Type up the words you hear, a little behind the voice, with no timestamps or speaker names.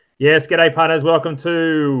Yes, g'day punters. Welcome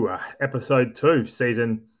to episode 2,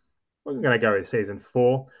 we're going to go with season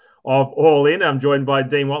 4 of All In. I'm joined by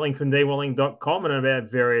Dean Watling from deanwatling.com and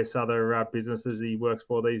about various other businesses he works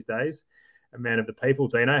for these days. A man of the people.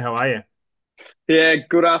 Dino, how are you? Yeah,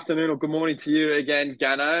 good afternoon or good morning to you again,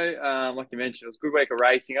 Ganno. Like you mentioned, it was a good week of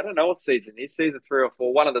racing. I don't know what season it is, season 3 or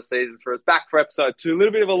 4, one of the seasons for us. Back for episode 2. A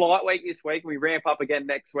little bit of a light week this week, and we ramp up again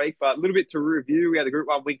next week, but a little bit to review. We had the Group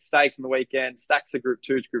 1 week stakes on the weekend, stacks of Group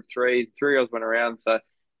 2s, Group 3s. 3 hours went around, so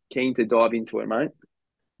keen to dive into it, mate.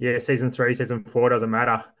 Yeah, season 3, season 4, doesn't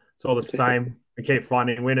matter. It's all the same. We keep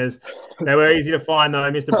finding winners. They were easy to find, though.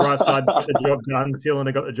 Mr. Brightside got the job done.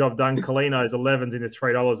 Cylinder got the job done. Colino's 11s into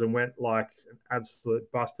 $3 and went like an absolute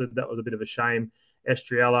busted. That was a bit of a shame.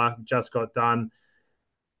 Estriella just got done.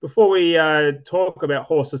 Before we talk about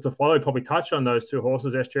horses to follow, probably touch on those two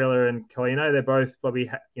horses, Estrella and Colino. They're both probably,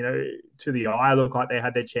 to the eye, look like they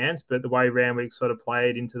had their chance, but the way Randwick sort of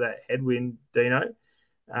played into that headwind, Dino,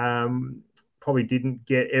 um, probably didn't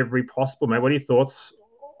get every possible, mate. What are your thoughts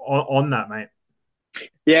on that, mate?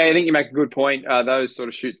 Yeah, I think you make a good point. Those sort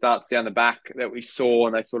of shoot starts down the back that we saw,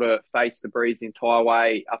 and they sort of faced the breeze the entire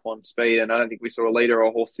way up on speed. And I don't think we saw a leader or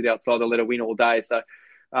a horse sit outside the leader win all day. So you've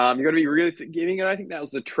got to be really forgiving. And I think that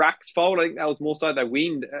was the track's fault. I think that was more so they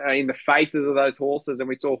wind in the faces of those horses. And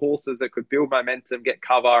we saw horses that could build momentum, get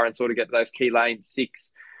cover, and sort of get those key lane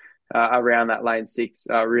 6 around that lane 6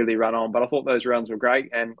 really run on. But I thought those rounds were great.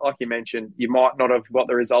 And like you mentioned, you might not have got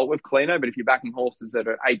the result with Clino, but if you're backing horses that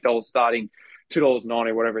are $8 starting,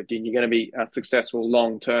 $2.90, whatever it did, you're going to be successful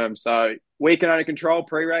long term. So we can only control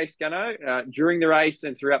pre-race, Gano. During the race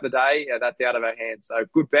and throughout the day, that's out of our hands. So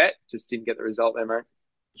good bet, just didn't get the result there, mate.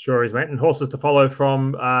 Sure is, mate. And horses to follow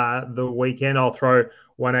from the weekend. I'll throw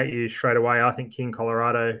one at you straight away. I think King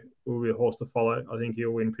Colorado will be a horse to follow. I think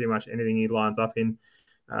he'll win pretty much anything he lines up in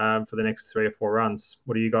for the next 3 or 4 runs.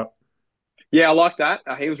 What do you got? Yeah, I like that.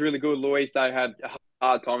 He was really good. Luis, they had a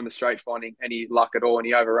hard time in the straight finding any luck at all, and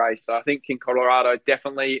he over raced. So I think King Colorado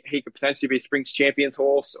definitely, he could potentially be a Springs Champions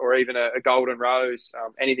horse or even a Golden Rose.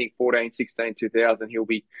 Anything 14, 16, 2000, he'll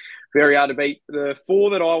be very hard to beat. The 4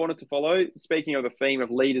 that I wanted to follow, speaking of the theme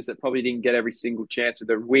of leaders that probably didn't get every single chance with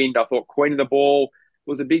the wind, I thought Queen of the Ball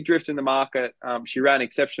was a big drift in the market. She ran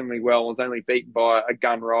exceptionally well and was only beaten by a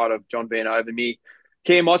gun ride of John Van Overmeer.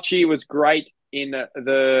 Kiamochi was great in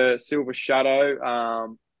the Silver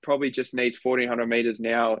Shadow. Probably just needs 1400 meters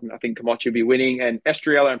now. And I think Kamachi will be winning. And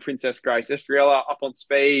Estriella and Princess Grace. Estriella up on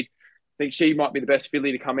speed. I think she might be the best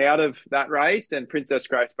filly to come out of that race. And Princess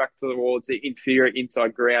Grace back towards the inferior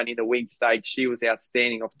inside ground in the wing stage. She was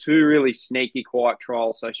outstanding off 2 really sneaky, quiet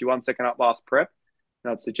trials. So she won second up last prep.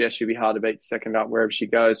 And I'd suggest she'll be hard to beat second up wherever she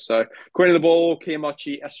goes. So Queen of the Ball,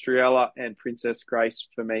 Kiamochi, Estriella, and Princess Grace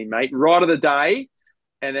for me, mate. Right of the day.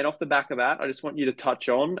 And then off the back of that, I just want you to touch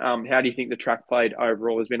on how do you think the track played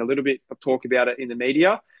overall? There's been a little bit of talk about it in the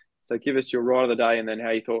media. So give us your right of the day and then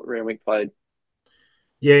how you thought Randwick played.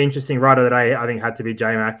 Yeah, interesting. Right of the day, I think had to be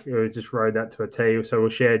JMac, who just rode that to a T. So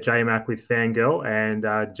we'll share JMac with Fangirl and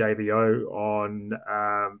JVO on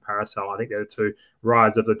Parasol. I think they're the 2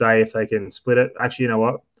 rides of the day if they can split it. Actually, you know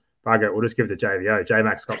what? Bugger, we'll just give it to JVO.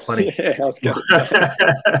 JMac's got plenty. Yeah, I was going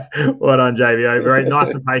to say. Well done, JVO. Very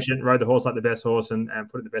nice and patient. Rode the horse like the best horse and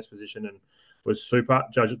put it in the best position and was super.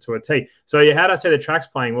 Judge it to a T. So, yeah, how did I say the track's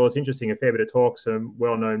playing? Well, it's interesting. A fair bit of talk. Some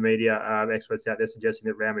well-known media experts out there suggesting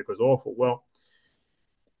that Randwick was awful. Well,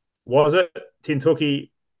 was it?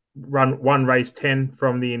 Tintuki run 1 race 10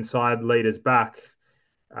 from the inside leaders back.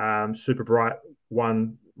 Super Bright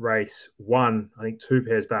 1 race 1. I think 2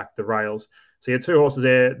 pairs back the rails. So you had 2 horses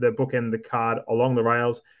there, the bookend the card along the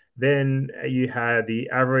rails. Then you had the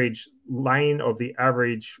average lane of the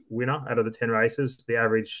average winner out of the 10 races. The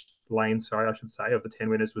average lane, sorry, I should say, of the 10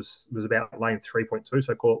 winners was about lane 3.2.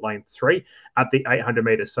 So call it lane 3 at the 800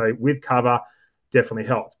 meters. So with cover, definitely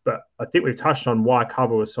helped. But I think we've touched on why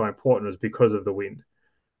cover was so important was because of the wind.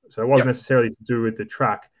 So it wasn't Yep. necessarily to do with the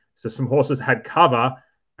track. So some horses had cover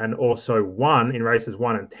and also won in races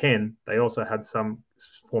 1 and 10. They also had some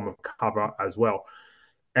form of cover as well.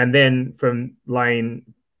 And then from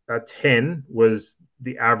lane 10 was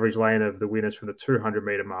the average lane of the winners from the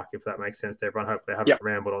 200-meter mark, if that makes sense to everyone. Hopefully I haven't Yep.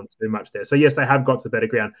 rambled on too much there. So, yes, they have got to better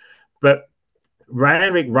ground. But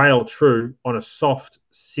Randwick railed true on a soft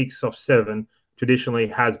 6, soft 7, traditionally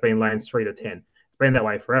has been lanes 3 to 10. It's been that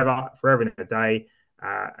way forever in a day.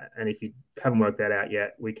 And if you haven't worked that out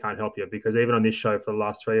yet, we can't help you because even on this show for the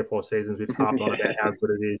last 3 or 4 seasons, we've harped on about how good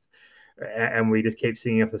it is. And we just keep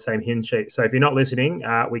singing off the same hymn sheet. So if you're not listening,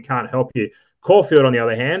 we can't help you. Caulfield, on the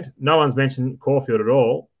other hand, no one's mentioned Caulfield at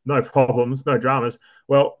all. No problems, no dramas.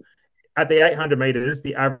 Well, at the 800 meters,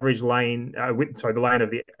 the average lane, the lane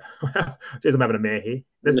of the. Jeez, I'm having a mare here.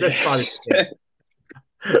 Let's try this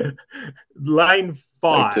again. Lane Take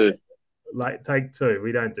 5. two. Like take 2.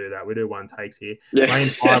 We don't do that. We do 1 takes here. Yeah. Lane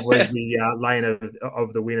 5 was the lane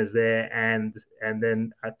of the winners there, and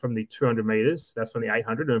then from the 200 meters, that's from the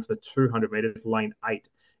 800, and for the 200 meters, lane 8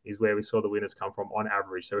 is where we saw the winners come from on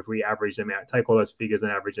average. So if we average them out, take all those figures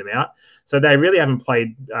and average them out, so they really haven't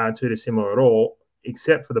played too dissimilar at all,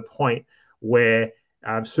 except for the point where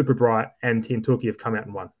Super Bright and Tintuki have come out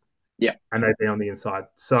and won. Yeah, and they've been on the inside.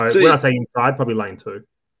 So when I say inside, probably lane 2.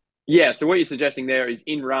 Yeah, so what you're suggesting there is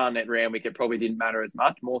in run at Randwick, it probably didn't matter as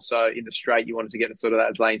much. More so in the straight, you wanted to get to sort of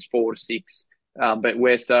those lanes 4 to 6. But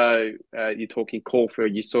where you're talking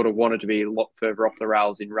Caulfield, you sort of wanted to be a lot further off the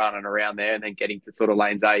rails in run and around there, and then getting to sort of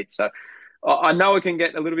lanes 8. So I know it can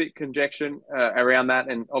get a little bit conjecture around that.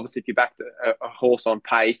 And obviously, if you back a horse on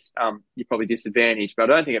pace, you're probably disadvantaged.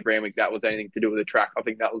 But I don't think at Randwick that was anything to do with the track. I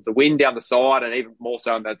think that was the wind down the side, and even more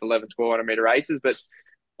so in those 1,100-1,200 metre races. But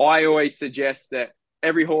I always suggest that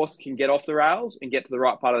every horse can get off the rails and get to the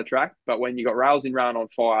right part of the track. But when you've got rails in run on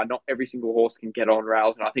fire, not every single horse can get on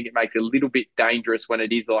rails. And I think it makes it a little bit dangerous when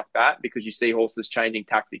it is like that, because you see horses changing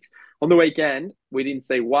tactics. On the weekend, we didn't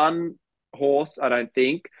see one horse, I don't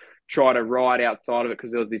think, try to ride outside of it because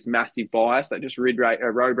there was this massive bias. They just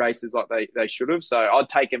road races like they should have. So I'd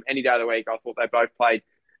take them any day of the week. I thought they both played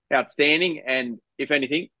outstanding, and if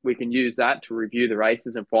anything, we can use that to review the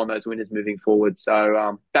races and find those winners moving forward.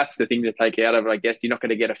 So that's the thing to take out of it, I guess. You're not going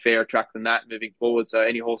to get a fairer track than that moving forward. So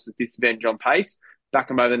any horses disadvantaged on pace, back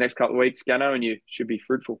them over the next couple of weeks, Gannon, and you should be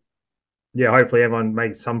fruitful. Yeah, hopefully everyone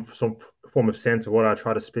makes some form of sense of what I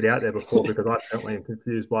tried to spit out there before, because I certainly am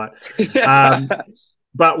confused by it.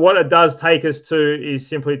 But what it does take us to is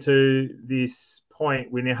simply to this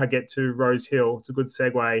point. We now get to Rosehill. It's a good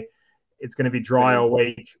segue. It's going to be dry all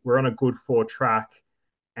week. We're on a good 4 track,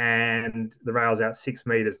 and the rail's out 6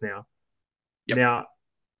 meters now. Yep. Now,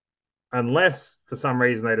 unless for some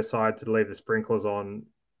reason they decide to leave the sprinklers on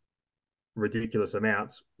ridiculous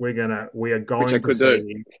amounts, we are going to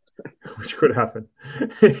see, which could happen.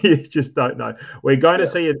 You just don't know. We're going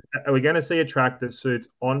to see a track that suits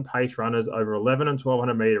on pace runners over 11 and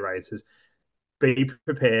 1,200 meter races. Be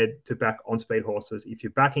prepared to back on speed horses. If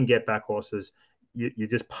you back and get back horses, you're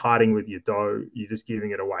just parting with your dough. You're just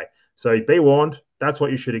giving it away. So be warned. That's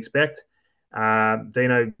what you should expect.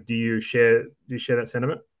 Dino, do you share that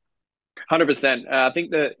sentiment? 100%. I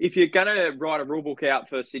think that if you're going to write a rule book out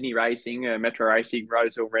for Sydney racing, Metro Racing,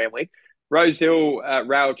 Rosehill, Randwick, Rosehill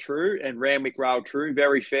rail true and Randwick rail true,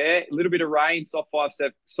 very fair. A little bit of rain, soft 5,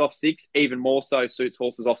 soft 6, even more so suits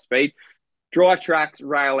horses off speed. Dry tracks,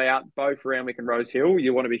 rail out, both Randwick and Rosehill.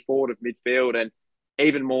 You want to be forward of midfield, and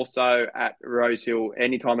even more so at Rosehill,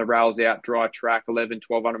 anytime the rail's out, dry track,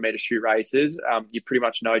 1,100-1,200 metre shoot races, you pretty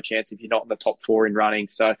much no chance if you're not in the top 4 in running.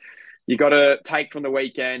 So you got to take from the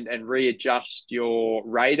weekend and readjust your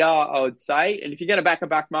radar, I would say. And if you're going to back a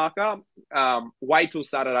back marker, wait till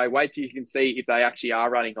Saturday. Wait till you can see if they actually are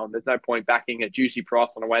running on. There's no point backing a juicy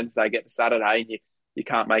price on a Wednesday, get to Saturday, and you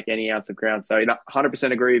can't make any ounce of ground. So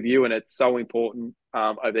 100% agree with you, and it's so important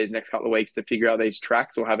over these next couple of weeks to figure out these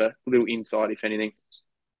tracks or have a little insight, if anything.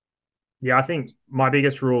 Yeah, I think my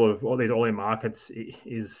biggest rule of all these all-in markets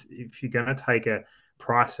is if you're going to take a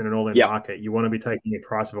price in an all-in market, you want to be taking a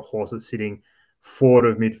price of a horse that's sitting forward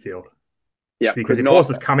of midfield. Yeah, because if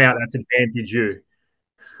horses come out, that's advantage you.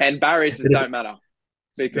 And barriers just don't matter.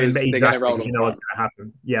 Because exactly, they're going to roll because you know what's going to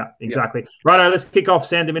happen. Yeah, exactly. Righto, let's kick off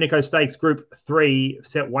San Domenico Stakes Group 3,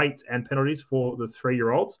 set weights and penalties for the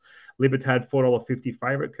 3-year-olds. Libertad, $4.50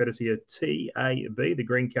 favourite, courtesy of TAB, the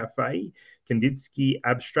Green Cafe. Kandinsky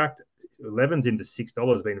Abstract, 11's into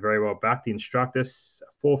 $6, been very well backed. The Instructor,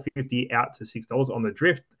 $4.50 out to $6 on the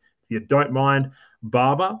drift. If you don't mind,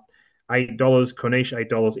 Barber, $8, Corniche,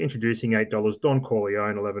 $8, Introducing, $8, Don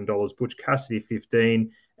Corleone, $11, Butch Cassidy, $15,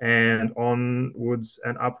 and onwards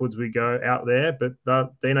and upwards we go out there. But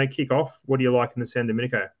Dino, kick off. What do you like in the San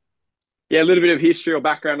Domenico? Yeah, a little bit of history or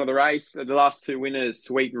background of the race. The last 2 winners,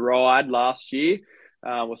 Sweet Ride last year,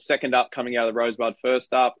 was second up coming out of the Rosebud,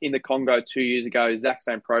 first up. In the Congo 2 years ago, exact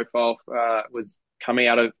same profile, came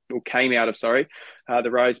out of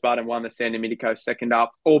the Rosebud and won the San Domenico second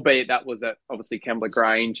up, albeit that was at obviously Kembla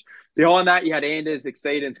Grange. Behind that, you had Anders,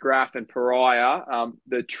 Exceedance, Graf, and Pariah.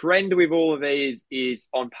 The trend with all of these is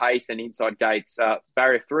on pace and inside gates.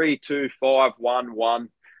 Barrier 3, 2, 5, 1, 1.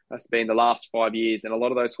 That's been the last 5 years. And a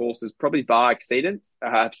lot of those horses, probably bar Exceedance,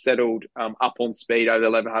 have settled up on speed over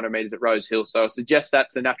the 1,100 metres at Rosehill. So I suggest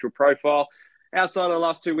that's a natural profile. Outside of the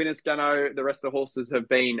last 2 winners, Gano, the rest of the horses have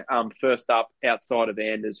been first up outside of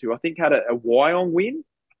Anders, who I think had a Wyong win.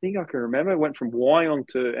 think I can remember. It went from Wyong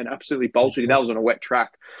to and absolutely bolted. Sure. That was on a wet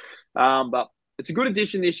track. But it's a good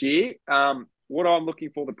addition this year. What I'm looking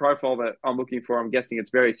for, the profile that I'm looking for, I'm guessing it's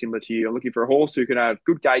very similar to you. I'm looking for a horse who can have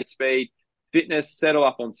good gate speed, fitness, settle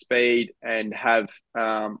up on speed, and have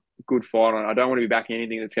good fight on. I don't want to be backing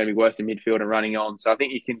anything that's going to be worse in midfield and running on. So I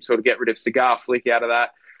think you can sort of get rid of Cigar Flick out of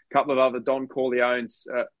that. A couple of other Don Corleones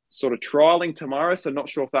sort of trialling tomorrow, so not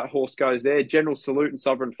sure if that horse goes there. General Salute and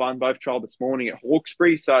Sovereign Fun both trialled this morning at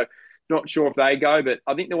Hawkesbury, so not sure if they go. But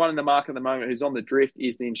I think the one in the market at the moment who's on the drift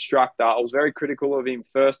is the Instructor. I was very critical of him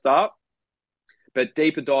first up, but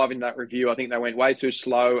deeper dive into that review, I think they went way too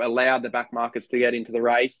slow, allowed the back markers to get into the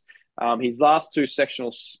race. His last two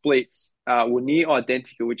sectional splits were near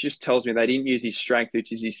identical, which just tells me they didn't use his strength,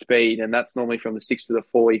 which is his speed, and that's normally from the 6 to the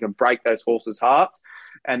 4. You can break those horses' hearts.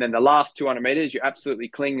 And then the last 200 metres, you're absolutely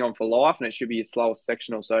clinging on for life, and it should be your slowest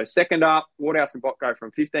sectional. So second up, Waterhouse and Bot go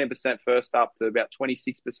from 15% first up to about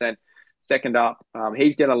 26% second up.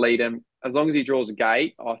 He's going to lead him. As long as he draws a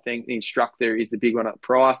gate, I think the Instructor is the big one at the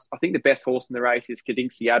price. I think the best horse in the race is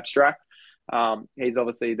Kadinksi Abstract. He's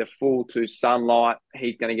obviously the full to Sunlight.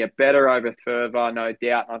 He's going to get better over further, no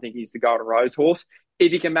doubt. And I think he's the Golden Rose horse.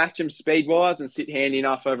 If you can match him speed-wise and sit handy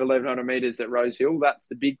enough over 1,100 metres at Rosehill, that's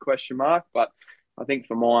the big question mark. But I think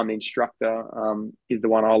for mine, the Instructor is the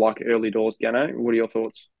one I like early doors, Gannon. What are your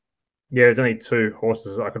thoughts? Yeah, there's only two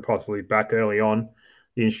horses I could possibly back early on.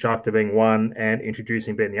 The Instructor being one and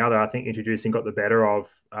Introducing being the other. I think Introducing got the better of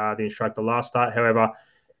the Instructor last start. However,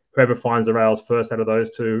 whoever finds the rails first out of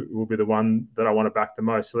those two will be the one that I want to back the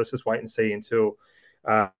most. So let's just wait and see until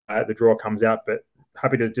the draw comes out. But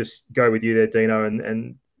happy to just go with you there, Dino,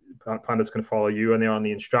 and pundits can follow you and they're on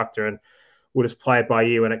the Instructor, and we'll just play it by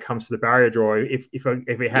ear when it comes to the barrier draw.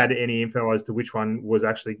 If we had any info as to which one was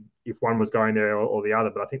actually, if one was going there or the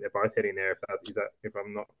other, but I think they're both heading there. If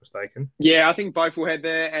I'm not mistaken. Yeah, I think both will head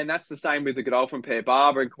there, and that's the same with the Godolphin pair.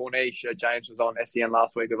 Barber and Corniche. James was on SEN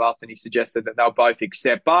last week with us, and he suggested that they'll both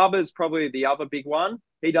accept. Barber's probably the other big one.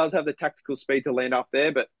 He does have the tactical speed to land up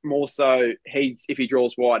there, but more so, if he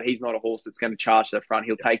draws wide, he's not a horse that's going to charge the front.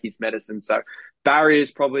 He'll take his medicine. So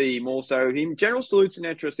Barrier's probably more so him. General Salute's an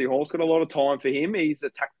interesting horse. Got a lot of time for him. He's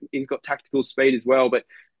got tactical speed as well, but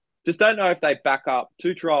just don't know if they back up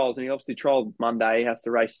two trials. And he obviously trialled Monday. He has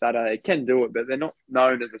to race Saturday. He can do it, but they're not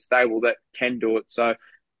known as a stable that can do it. So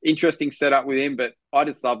interesting setup with him, but I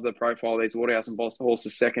just love the profile of these Waterhouse and Boston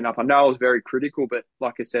horses second up. I know I was very critical, but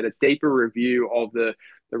like I said, a deeper review of the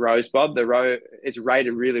Rosebud. It's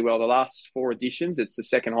rated really well. The last 4 editions, it's the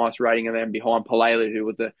second highest rating, and then behind Palelu, who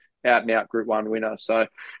was a out-and-out Group 1 winner. So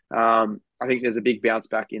I think there's a big bounce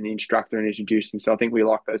back in the Instructor and Introducing. So I think we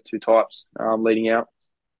like those two types leading out.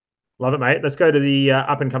 Love it, mate. Let's go to the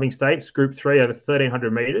up-and-coming stakes, Group 3 over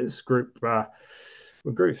 1,300 metres. Group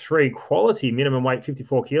 3 quality, minimum weight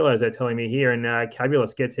 54 kilos, they're telling me here. And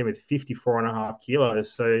Cabulous gets in with 54.5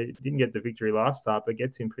 kilos. So didn't get the victory last start, but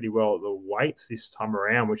gets in pretty well at the weights this time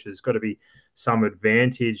around, which has got to be some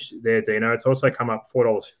advantage there, Dino. It's also come up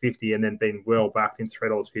 $4.50 and then been well backed in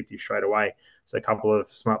 $3.50 straight away. So a couple of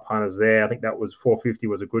smart punters there. I think that was $4.50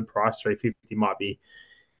 was a good price. $3.50 might be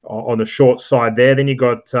on the short side there. Then you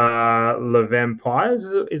got Le Vampires.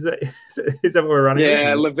 Is that what we're running?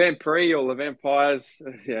 Yeah, Le Vampire or Le Vampires.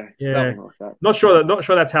 Yeah, something like that. Not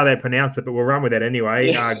sure that's how they pronounce it, but we'll run with that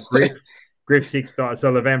anyway. Yeah. Griff $6.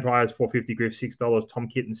 So Le Vampires $4.50, Griff $6, Tom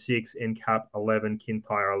Kitten $6, NCAP 11,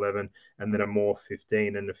 Kintyre 11, and then a more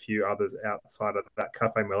 15, and a few others outside of that.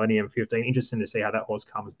 Cafe Millennium 15. Interesting to see how that horse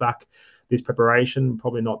comes back this preparation.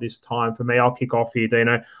 Probably not this time for me. I'll kick off here,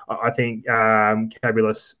 Dino. I think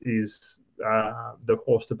Cabulous is the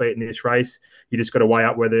horse to beat in this race. You just got to weigh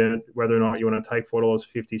up whether or not you want to take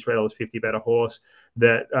 $4.50, $3.50 better horse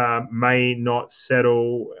that may not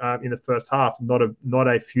settle in the first half. Not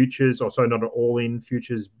a futures, or sorry, not an all-in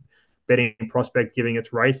futures betting prospect giving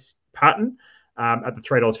its race pattern. At the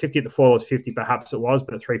 $3.50, at the $4.50, perhaps it was,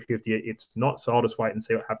 but at $3.50, it's not. So I'll just wait and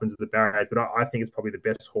see what happens at the barriers. But I think it's probably the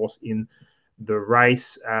best horse in the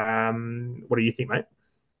race. What do you think, mate?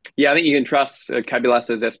 Yeah, I think you can trust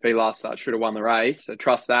Cabulas's SP last start. Should have won the race. So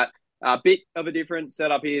trust that. A bit of a different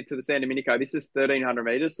setup here to the San Domenico. This is 1,300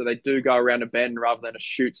 metres, so they do go around a bend rather than a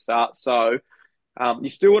shoot start. So you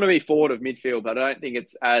still want to be forward of midfield, but I don't think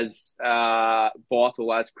it's as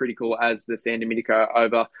vital, as critical as the San Domenico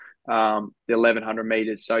over the 1,100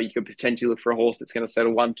 metres. So you could potentially look for a horse that's going to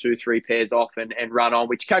settle 1, 2, 3 pairs off and run on,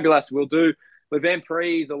 which Cabulas will do. Le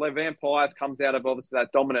Vampires or Le Vampires comes out of obviously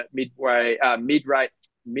that dominant mid-rate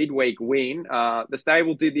midweek win. The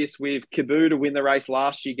stable did this with Kaboo to win the race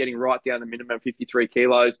last year, getting right down the minimum 53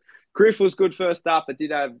 kilos. Griff was good first up, but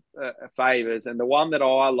did have favours. And the one that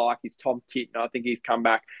I like is Tom Kitten. I think he's come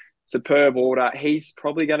back superb order. He's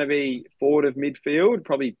probably going to be forward of midfield,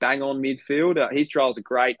 probably bang on midfield. His trials are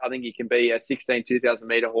great. I think he can be a 2,000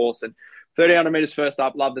 metre horse. And 1,300 metres first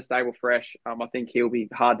up, love the stable fresh. I think he'll be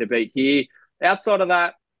hard to beat here. Outside of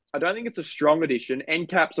that, I don't think it's a strong addition.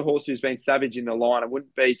 NCAP's a horse who's been savage in the line. I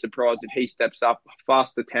wouldn't be surprised if he steps up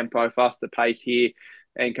faster tempo, faster pace here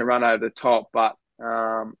and can run over the top. But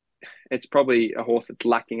it's probably a horse that's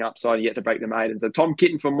lacking upside yet to break the maiden. So Tom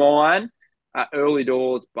Kitten for mine, early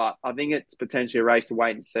doors, but I think it's potentially a race to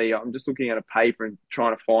wait and see. I'm just looking at a paper and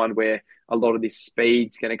trying to find where a lot of this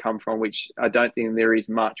speed's going to come from, which I don't think there is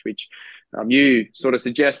much, which you sort of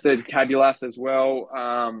suggested, Cabulas as well.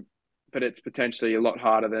 But it's potentially a lot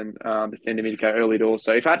harder than the San Domenico early doors.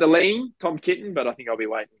 So if I had to lean, Tom Kitten, but I think I'll be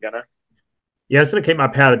waiting, Gannon. Yeah, it's going to keep my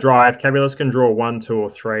powder dry. If Cabulas can draw 1, 2, or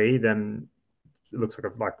 3, then it looks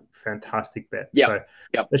like a fantastic bet. Yep.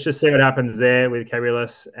 So let's just see what happens there with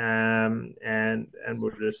Cabulas, and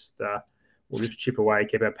we'll just chip away,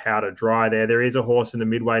 keep our powder dry there. There is a horse in the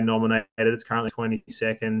midway nominated. It's currently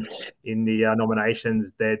 22nd in the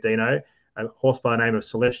nominations there, Dino. A horse by the name of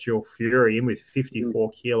Celestial Fury in with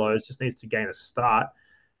 54 kilos, just needs to gain a start.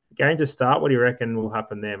 Gains a start, what do you reckon will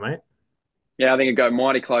happen there, mate? Yeah, I think it'd go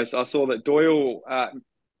mighty close. I saw that Doyle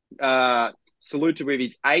saluted with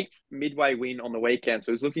his 8th midway win on the weekend.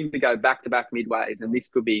 So he's looking to go back-to-back midways, and this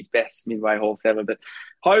could be his best midway horse ever. But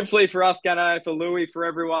hopefully for us, Gano, for Louis, for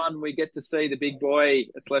everyone, we get to see the big boy,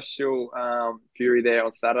 Celestial Fury there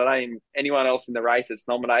on Saturday. And anyone else in the race that's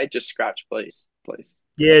nominated, just scratch, please.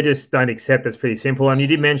 Yeah, just don't accept. It's pretty simple. And you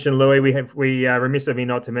did mention Louis. We remiss of me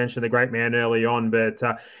not to mention the great man early on, but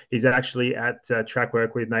he's actually at track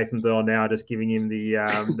work with Nathan Doyle now, just giving him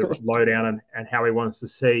the lowdown and how he wants to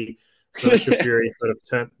see Celestial Fury sort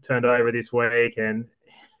of turned over this week, and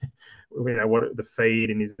what the feed,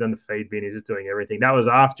 and he's done the feed bin. He's just doing everything. That was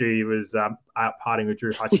after he was out partying with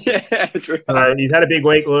Drew Hutchison. Yeah, Drew. So he's had a big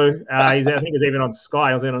week, Lou. I think he's even on Sky.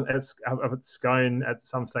 I was on Scone at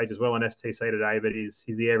some stage as well on STC today, but he's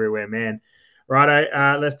the everywhere man.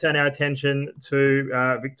 Righto, let's turn our attention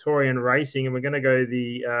to Victorian racing, and we're going to go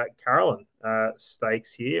the Carolyn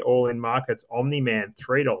stakes here, all in markets. Omni-Man,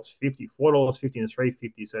 $3.50, $4.50 and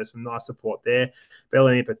 $3.50, so some nice support there.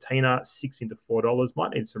 Bellini Patina, $6 into $4.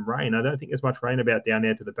 Might need some rain. I don't think there's much rain about down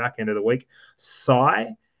there to the back end of the week. Psy,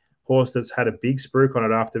 horse that's had a big spruik on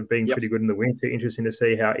it after being pretty good in the winter. Interesting to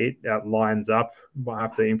see how it lines up. Might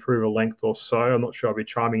have to improve a length or so. I'm not sure. I'll be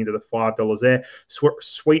chiming into the $5 there.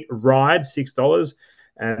 Sweet Ride, $6.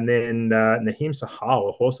 And then Nahim Sahal,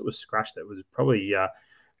 a horse that was scratched that was probably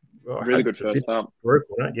really good first up.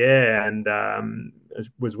 Yeah, and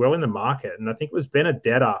was well in the market. And I think it was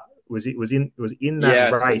Benedetta was in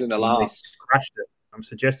that race. In the last. They scratched it. I'm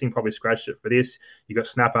suggesting probably scratched it for this. You got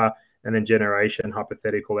Snapper. And then Generation,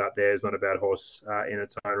 hypothetical out there, is not a bad horse in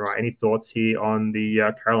its own right. Any thoughts here on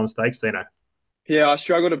the Carolyn Stakes, Dino? Yeah, I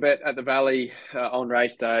struggled a bit at the Valley on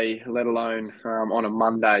race day, let alone on a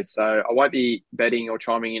Monday. So I won't be betting or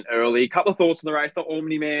chiming in early. A couple of thoughts on the race. The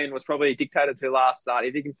Omni-Man was probably dictated to last start.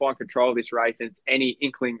 If he can find control of this race and it's any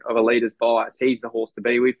inkling of a leader's bias, he's the horse to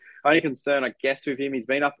be with. Only concern, I guess, with him, he's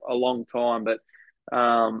been up a long time, but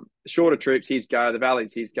shorter troops, his go. The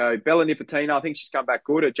Valley's his go. Bella Nipotina, I think she's come back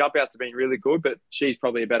good. Her jump outs have been really good, but she's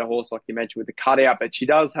probably a better horse, like you mentioned, with the cutout. But she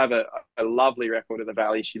does have a lovely record of the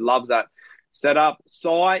Valley. She loves that setup.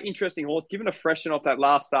 Psy, interesting horse. Given a freshen off that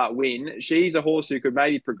last start win, she's a horse who could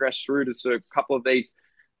maybe progress through to a couple of these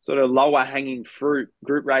sort of lower hanging fruit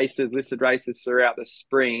group races, listed races throughout the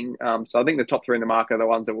spring. So I think the top 3 in the market are the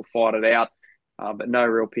ones that will fight it out. But no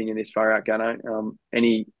real opinion this far out, Gano.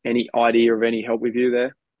 Any idea of any help with you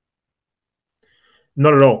there?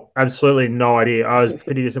 Not at all. Absolutely no idea. I was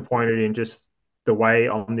pretty disappointed in just the way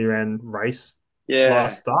Omni ran race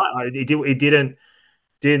last start. It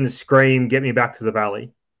didn't scream, get me back to the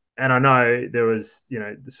Valley. And I know there was,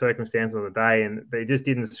 the circumstances on the day, and they just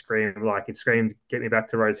didn't scream like it screamed, get me back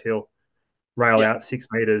to Rosehill, rail out 6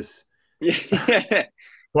 meters. Yeah.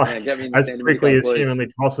 As quickly as humanly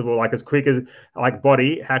possible, as quick as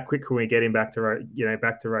body. How quick can we get him back to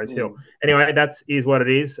Rosehill? Anyway, is what it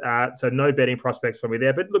is. So no betting prospects for me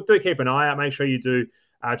there. But look, do keep an eye out. Make sure you do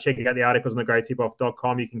check out the articles on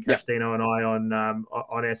thegreattipoff.com. You can catch Dino and I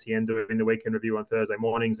on SEN doing the weekend review on Thursday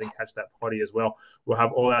mornings, and catch that potty as well. We'll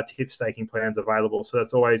have all our tip staking plans available, so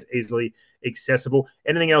that's always easily accessible.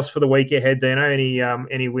 Anything else for the week ahead, Dino?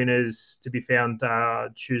 Any winners to be found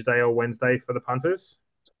Tuesday or Wednesday for the punters?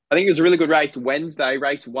 I think it was a really good race Wednesday.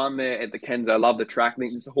 Race 1 there at the Kenzo. I love the track. I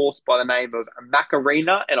think there's a horse by the name of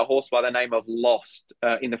Macarena and a horse by the name of Lost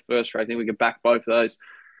in the first race. I think we could back both of those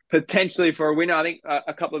potentially for a winner. I think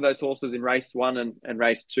a couple of those horses in race 1 and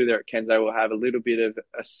race 2 there at Kenzo will have a little bit of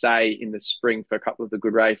a say in the spring for a couple of the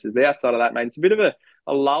good races. But outside of that, mate, it's a bit of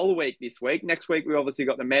a lull week this week. Next week, we obviously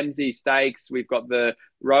got the Memsey Stakes. We've got the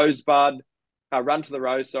Rosebud. Run to the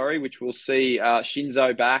Rose, sorry, which we'll see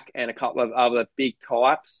Shinzo back and a couple of other big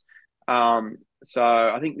types. So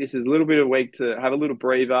I think this is a little bit of a week to have a little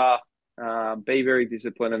breather, be very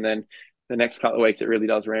disciplined, and then the next couple of weeks it really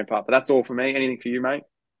does ramp up. But that's all for me. Anything for you, mate?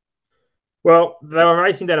 Well, they were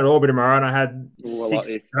racing down at Albury tomorrow, and I had Ooh, I like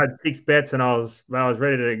this. six bets, and I was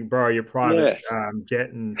ready to borrow your private Yes. jet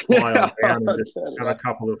and fly on down and just Totally. have a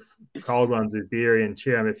couple of cold ones with Beery and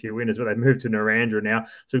cheer him a few winners. But they moved to Narandra now,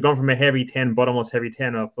 so we've gone from a heavy 10, bottomless heavy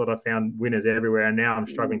 10. I thought I found winners everywhere, and now I'm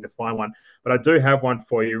struggling to find one. But I do have one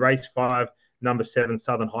for you. Race 5, number 7,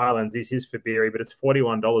 Southern Highlands. This is for Beery, but it's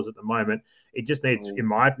 $41 at the moment. It just needs, in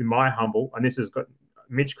my humble, and this has got.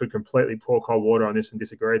 Mitch could completely pour cold water on this and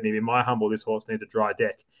disagree with me. In my humble, this horse needs a dry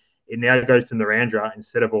deck. It now goes to Narandra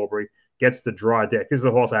instead of Albury, gets the dry deck. This is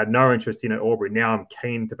a horse I had no interest in at Albury. Now I'm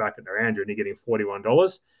keen to back at Narandra, and you're getting $41.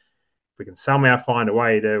 If we can somehow find a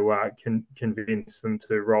way to convince them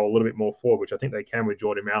to roll a little bit more forward, which I think they can with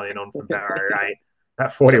Jordan Mallion on from Barrier 8,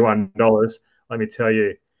 at $41, let me tell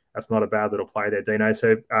you, that's not a bad little play there, Dino.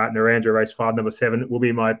 So Narandra race 5, number 7 will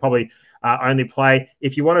be my probably only play.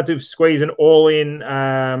 If you wanted to squeeze an all-in,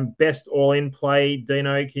 best all-in play,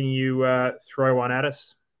 Dino, can you throw one at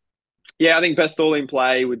us? Yeah, I think best all-in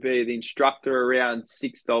play would be the instructor around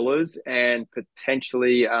 $6 and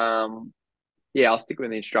potentially, I'll stick with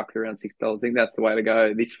the instructor around $6. I think that's the way to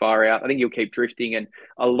go this far out. I think you'll keep drifting, and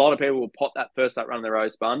a lot of people will pot that first up run of the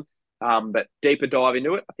Rosebud. But deeper dive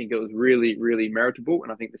into it, I think it was really, really meritable,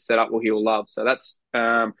 and I think the setup he'll love. So that's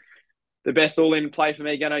the best all-in play for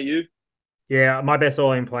me. Gano, you? Yeah, my best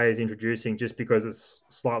all-in play is introducing just because it's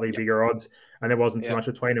slightly bigger odds, and there wasn't too much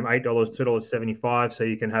between them. $8, $2.75, so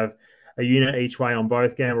you can have a unit each way on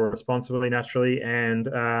both, gamble responsibly, naturally, and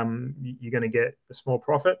you're going to get a small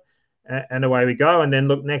profit. And away we go. And then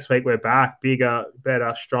look, next week we're back. Bigger,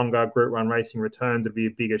 better, stronger Group 1 racing return to be a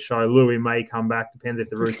bigger show. Louis may come back. Depends if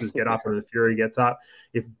the Roosters get up or the Fury gets up.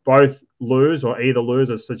 If both lose or either lose,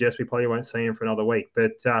 I suggest we probably won't see him for another week.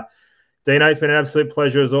 But Dino, it's been an absolute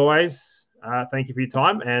pleasure as always. Thank you for your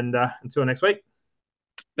time. And until next week.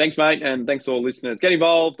 Thanks, mate. And thanks to all listeners. Get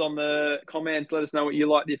involved on the comments. Let us know what you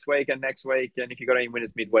like this week and next week. And if you've got any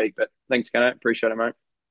winners midweek. But thanks, Gannon. Appreciate it, mate.